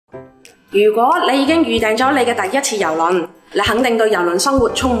如果你已經預訂咗你嘅第一次郵輪，你肯定對郵輪生活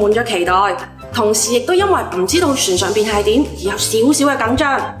充滿咗期待，同時亦都因為唔知道船上邊係點而有少少嘅緊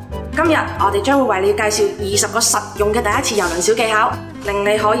張。今日我哋將會為你介紹20個實用嘅第一次郵輪小技巧，令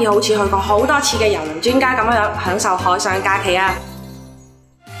你可以好似去過好多次嘅郵輪專家咁樣享受海上假期啊！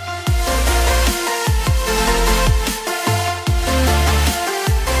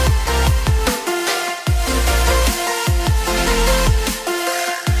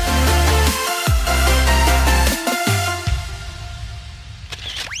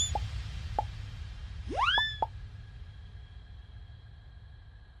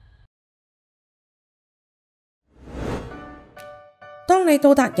當你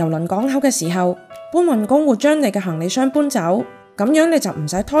到達郵輪港口嘅時候，搬運工會將你嘅行李箱搬走，咁樣你就唔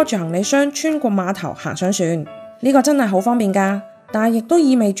使拖住行李箱穿過碼頭行上船。呢個真係好方便㗎，但係亦都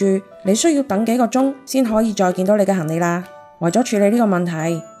意味住你需要等幾個鐘先可以再見到你嘅行李啦。為咗處理呢個問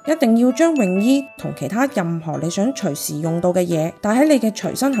題，一定要將泳衣同其他任何你想隨時用到嘅嘢帶喺你嘅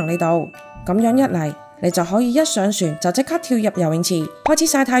隨身行李度。咁樣一嚟，你就可以一上船就即刻跳入游泳池，開始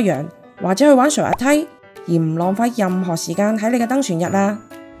曬太陽，或者去玩水滑梯，而唔浪費任何時間喺你嘅登船日啦。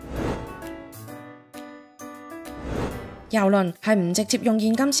郵輪係唔直接用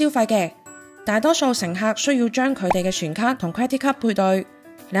現金消費嘅，大多數乘客需要將佢哋嘅船卡同 credit card 配對。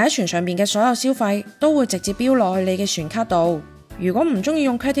你喺船上面嘅所有消費都會直接標落去你嘅船卡度。如果唔中意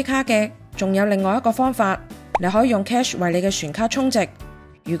用 credit card 嘅，仲有另外一個方法，你可以用 cash 為你嘅船卡充值。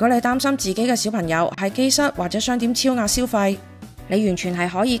如果你擔心自己嘅小朋友喺機室或者商店超額消費，你完全係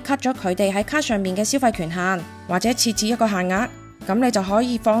可以 cut 咗佢哋喺卡上面嘅消費權限，或者設置一個限額，咁你就可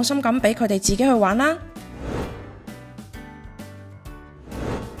以放心咁俾佢哋自己去玩啦。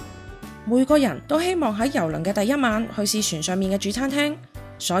每個人都希望喺郵輪嘅第一晚去試船上面嘅主餐廳，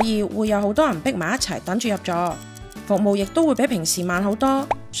所以會有好多人逼埋一齊等住入座，服務亦都會比平時慢好多。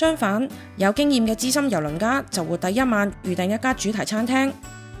相反，有經驗嘅資深郵輪家就會第一晚預訂一家主題餐廳。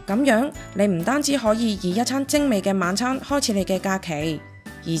咁樣你唔單止可以以一餐精美嘅晚餐開始你嘅假期，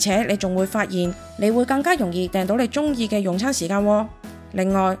而且你仲會發現你會更加容易訂到你中意嘅用餐時間喎。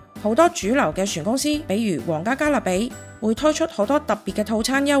另外，好多主流嘅船公司，比如皇家加勒比，會推出好多特別嘅套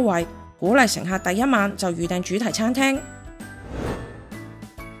餐優惠，鼓勵乘客第一晚就預訂主題餐廳。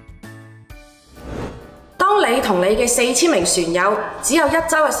當你同你嘅4000名船友只有1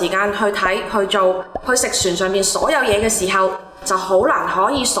周嘅時間去睇、去做、去食船上面所有嘢嘅時候，就好難可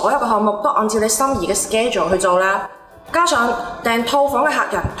以所有嘅項目都按照你心儀嘅 schedule 去做啦。加上訂套房嘅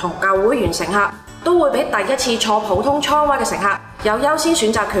客人同舊會員乘客都會比第一次坐普通艙位嘅乘客有優先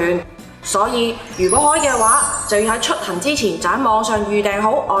選擇權，所以如果可以嘅話，就要喺出行之前就喺網上預訂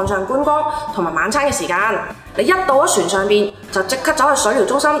好岸上觀光同埋晚餐嘅時間。你一到咗船上邊，就即刻走去水療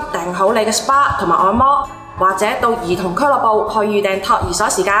中心訂好你嘅 SPA 同埋按摩，或者到兒童俱樂部去預訂托兒所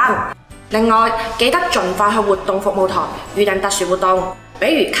時間。另外，記得盡快去活動服務台預訂特殊活動，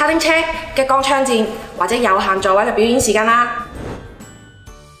比如卡丁車、激光槍戰或者有限座位嘅表演時間啦。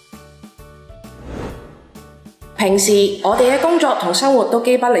平時我哋嘅工作同生活都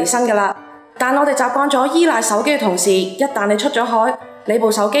機不離身㗎啦，但我哋習慣咗依賴手機嘅同時，一旦你出咗海，你部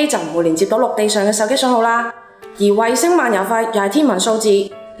手機就唔會連接到陸地上嘅手機信號啦。而衛星漫遊費又係天文數字，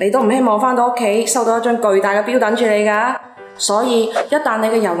你都唔希望返到屋企收到一張巨大嘅錶等住你㗎。所以一旦你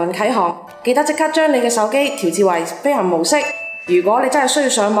嘅郵輪啟航，記得即刻將你嘅手機調至為飛行模式。如果你真係需要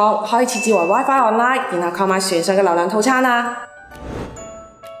上網，可以設置為 WiFi online， 然後購買船上嘅流量套餐啊。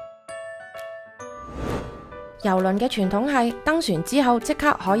郵輪嘅傳統係登船之後即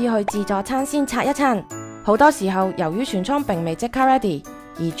刻可以去自助餐先刷一餐。好多時候由於船艙並未即刻 ready，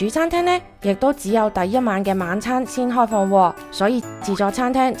 而主餐廳呢亦都只有第一晚嘅晚餐先開放喎，所以自助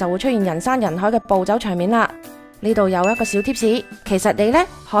餐廳就會出現人山人海嘅暴走場面啦。呢度有一個小 tips， 其實你呢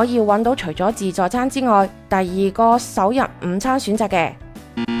可以揾到除咗自助餐之外，第二個首日午餐選擇嘅。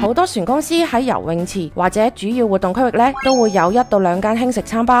好多船公司喺游泳池或者主要活動區域呢，都會有1到2間輕食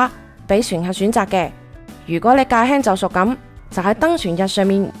餐吧俾船客選擇嘅。如果你駕輕就熟咁，就喺登船日上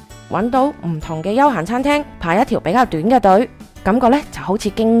面揾到唔同嘅休閒餐廳，排一條比較短嘅隊，感覺呢就好似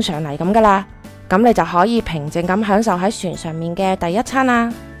經常嚟咁噶啦。咁你就可以平靜咁享受喺船上面嘅第一餐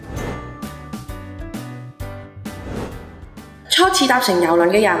啦。初次搭乘郵輪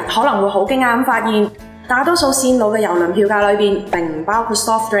嘅人可能會好驚訝咁發現，大多數線路嘅郵輪票價裏邊並唔包括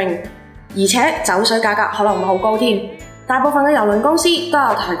soft drink， 而且酒水價格可能會好高添。大部分嘅郵輪公司都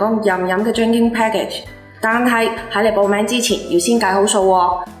有提供任飲嘅 drinking package， 但係喺你報名之前要先計好數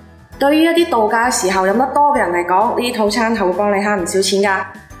喎。對於一啲度假嘅時候飲得多嘅人嚟講，呢啲套餐係會幫你慳唔少錢㗎。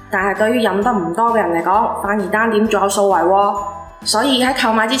但係對於飲得唔多嘅人嚟講，反而單點仲有數為喎。所以喺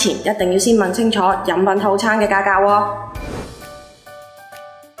購買之前一定要先問清楚飲品套餐嘅價格喎。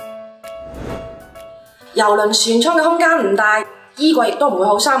郵輪船艙嘅空間唔大，衣櫃亦都唔會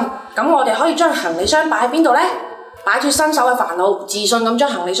好深，咁我哋可以將行李箱擺喺邊度呢？擺脫新手嘅煩惱，自信咁將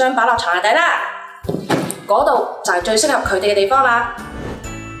行李箱擺落床下底啦，嗰度就係最適合佢哋嘅地方啦。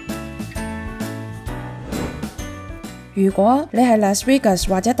如果你係 Las Vegas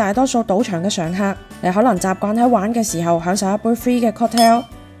或者大多數賭場嘅常客，你可能習慣喺玩嘅時候享受一杯 free 嘅 cocktail，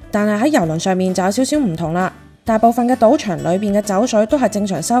 但係喺郵輪上面就有少少唔同啦。大部分嘅賭場裏面嘅酒水都係正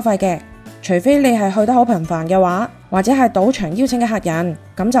常收費嘅，除非你係去得好頻繁嘅話，或者係賭場邀請嘅客人，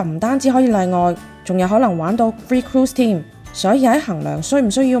咁就唔單止可以例外，仲有可能玩到 free cruise 添。所以喺衡量需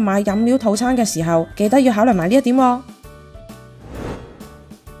唔需要買飲料套餐嘅時候，記得要考慮埋呢一點喎。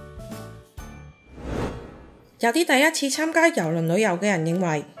有啲第一次參加郵輪旅遊嘅人認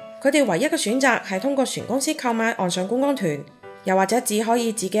為，佢哋唯一嘅選擇係通過船公司購買岸上觀光團，又或者只可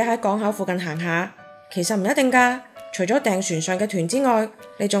以自己喺港口附近行下。其實唔一定㗎，除咗訂船上嘅團之外，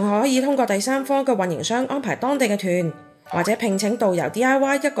你仲可以通過第三方嘅運營商安排當地嘅團，或者聘請導遊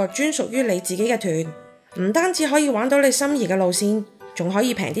DIY 一個專屬於你自己嘅團。唔單止可以玩到你心儀嘅路線，仲可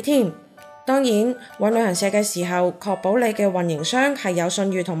以平啲添。當然，揾旅行社嘅時候，確保你嘅運營商係有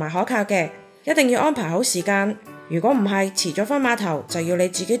信譽同埋可靠嘅。一定要安排好時間，如果唔係遲咗返碼頭就要你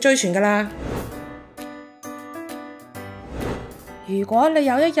自己追船㗎啦。如果你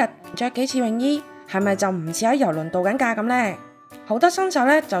有一日着幾次泳衣，係咪就唔似喺郵輪度緊假咁呢？好多新手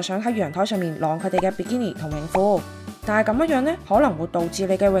呢就想喺陽台上面晾佢哋嘅比基尼同泳褲，但係咁樣呢可能會導致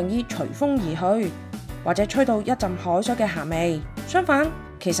你嘅泳衣隨風而去，或者吹到一陣海水嘅鹹味。相反，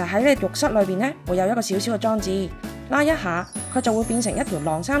其實喺你浴室裏面呢會有一個小小嘅裝置，拉一下佢就會變成一條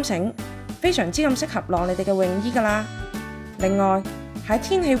晾衫繩。非常之咁適合晾你哋嘅泳衣㗎啦。另外喺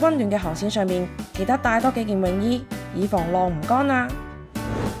天氣溫暖嘅航線上面，記得帶多幾件泳衣，以防晾唔乾啊。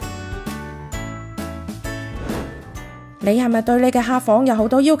你係咪對你嘅客房有好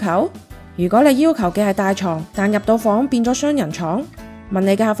多要求？如果你要求嘅係大床，但入到房變咗雙人床，問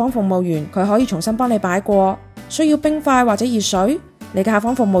你嘅客房服務員，佢可以重新幫你擺過。需要冰塊或者熱水，你嘅客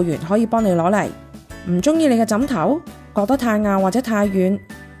房服務員可以幫你攞嚟。唔中意你嘅枕頭，覺得太硬或者太軟，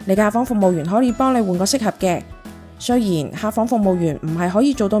你嘅客房服務員可以幫你換個適合嘅。雖然客房服務員唔係可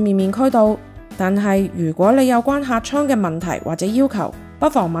以做到面面俱到，但係如果你有關客艙嘅問題或者要求，不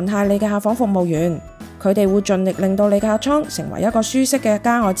妨問下你嘅客房服務員，佢哋會盡力令到你嘅客艙成為一個舒適嘅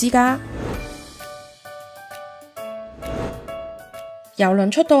家外之家。郵輪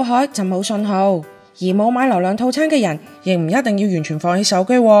出到海就冇信號，而冇買流量套餐嘅人亦唔一定要完全放棄手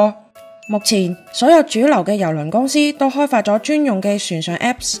機喎。目前所有主流嘅郵輪公司都開發咗專用嘅船上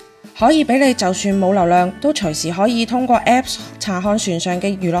Apps， 可以俾你就算冇流量都隨時可以通過 Apps 查看船上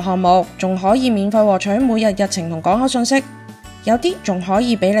嘅娛樂項目，仲可以免費獲取每日日程同港口信息。有啲仲可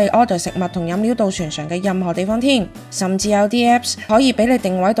以俾你 order 食物同飲料到船上嘅任何地方添，甚至有啲 Apps 可以俾你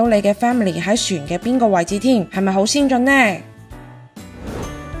定位到你嘅 family 喺船嘅邊個位置添，係咪好先進呢？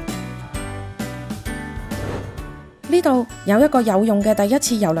呢度有一個有用嘅第一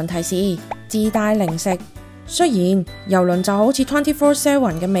次郵輪提示：自帶零食。雖然郵輪就好似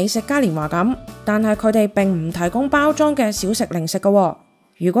 24/7 嘅美食嘉年華咁，但係佢哋並唔提供包裝嘅小食零食㗎喎。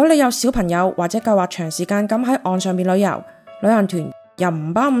如果你有小朋友或者計劃長時間咁喺岸上面旅遊，旅行團又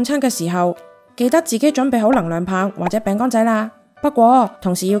唔包午餐嘅時候，記得自己準備好能量棒或者餅乾仔啦。不過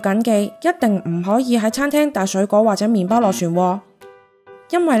同時要謹記，一定唔可以喺餐廳帶水果或者麵包落船喎。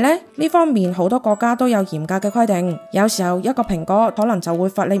因為呢方面好多國家都有嚴格嘅規定，有時候一個蘋果可能就會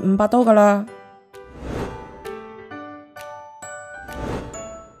罰你500刀㗎啦。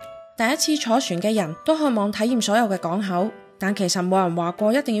第一次坐船嘅人都渴望體驗所有嘅港口，但其實冇人話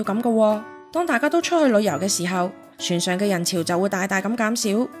過一定要咁㗎喎。當大家都出去旅遊嘅時候，船上嘅人潮就會大大咁減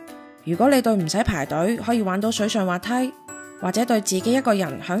少。如果你對唔使排隊可以玩到水上滑梯，或者對自己一個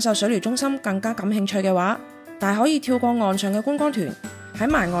人享受水療中心更加感興趣嘅話，大可以跳過岸上嘅觀光團，喺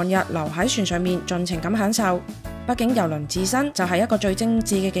埋岸日留喺船上面盡情咁享受。畢竟郵輪自身就係一個最精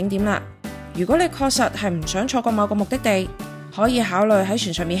緻嘅景點啦。如果你確實係唔想錯過某個目的地，可以考慮喺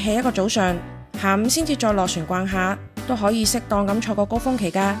船上面 hea 一個早上，下午先至再落船逛下，都可以適當咁錯過高峰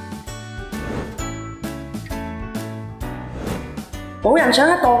期㗎。冇人想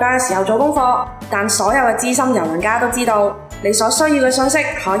喺度假嘅時候做功課，但所有嘅資深郵輪家都知道，你所需要嘅信息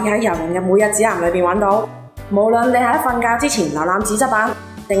可以喺郵輪嘅每日指南裏面揾到。無論你喺瞓覺之前瀏覽紙質版，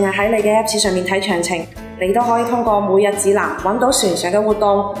定係喺你嘅 Apps 上面睇詳情，你都可以通過每日指南揾到船上嘅活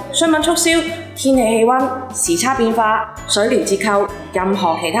動、商品促銷、天氣氣溫、時差變化、水療折扣，任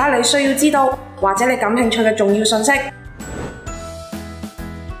何其他你需要知道或者你感興趣嘅重要信息。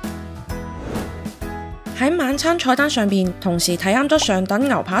喺晚餐菜單上面同時睇啱咗上等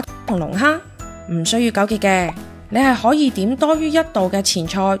牛扒同龍蝦，唔需要糾結嘅。你係可以點多於1道嘅前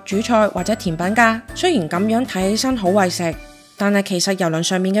菜、主菜或者甜品㗎。雖然咁樣睇起身好為食，但係其實郵輪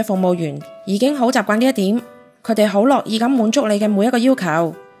上面嘅服務員已經好習慣呢一點，佢哋好樂意咁滿足你嘅每一個要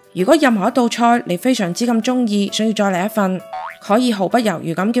求。如果任何一道菜你非常之咁中意，想要再嚟一份，可以毫不猶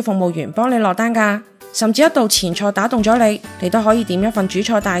豫咁叫服務員幫你落單㗎。甚至一道前菜打動咗你，你都可以點一份主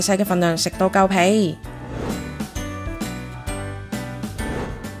菜大細嘅份量，食到夠皮。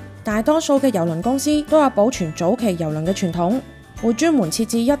大多數嘅郵輪公司都有保存早期郵輪嘅傳統，會專門設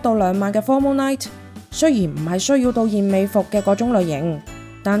置1到2晚嘅 formal night。雖然唔係需要到燕尾服嘅嗰種類型，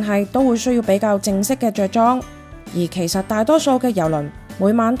但係都會需要比較正式嘅着裝。而其實大多數嘅郵輪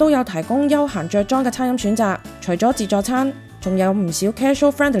每晚都有提供休閒着裝嘅餐飲選擇，除咗自助餐，仲有唔少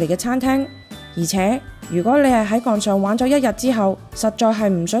casual friendly 嘅餐廳。而且如果你係喺岸上玩咗1日之後，實在係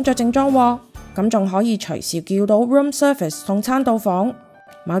唔想着正裝喎，咁仲可以隨時叫到 room service 送餐到房。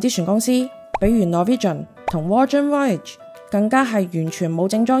某啲船公司，比如 Norwegian 同 Virgin Voyage， 更加係完全冇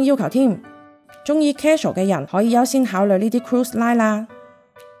正裝要求添。中意 casual 嘅人可以優先考慮呢啲 cruise line 啦。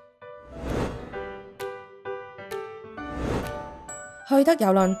去得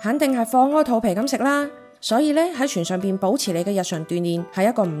郵輪肯定係放開肚皮咁食啦，所以呢，喺船上邊保持你嘅日常鍛煉係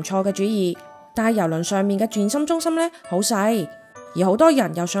一個唔錯嘅主意。但係郵輪上面嘅健身中心呢，好細，而好多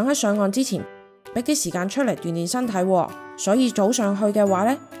人又想喺上岸之前逼啲時間出嚟鍛煉身體喎，所以早上去嘅話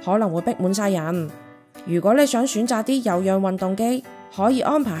呢，可能會逼滿晒人。如果你想選擇啲有氧運動機，可以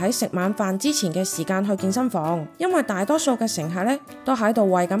安排喺食晚飯之前嘅時間去健身房，因為大多數嘅乘客呢都喺度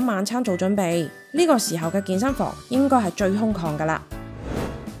為緊晚餐做準備，呢個時候嘅健身房應該係最空曠噶啦。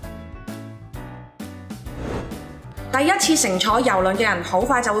第一次乘坐郵輪嘅人好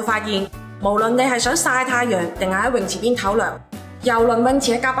快就會發現，無論你係想曬太陽定係喺泳池邊唞涼，郵輪泳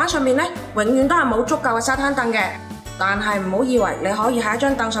池嘅甲板上面呢，永遠都係冇足夠嘅沙灘凳嘅。但係唔好以為你可以喺一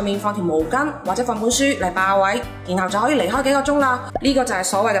張凳上面放條毛巾或者放本書嚟霸位，然後就可以離開幾個鐘啦。呢個就係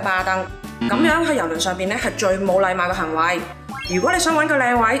所謂嘅霸凳。咁樣喺郵輪上邊呢係最冇禮貌嘅行為。如果你想揾個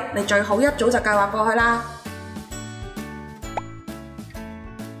靚位，你最好一早就計劃過去啦。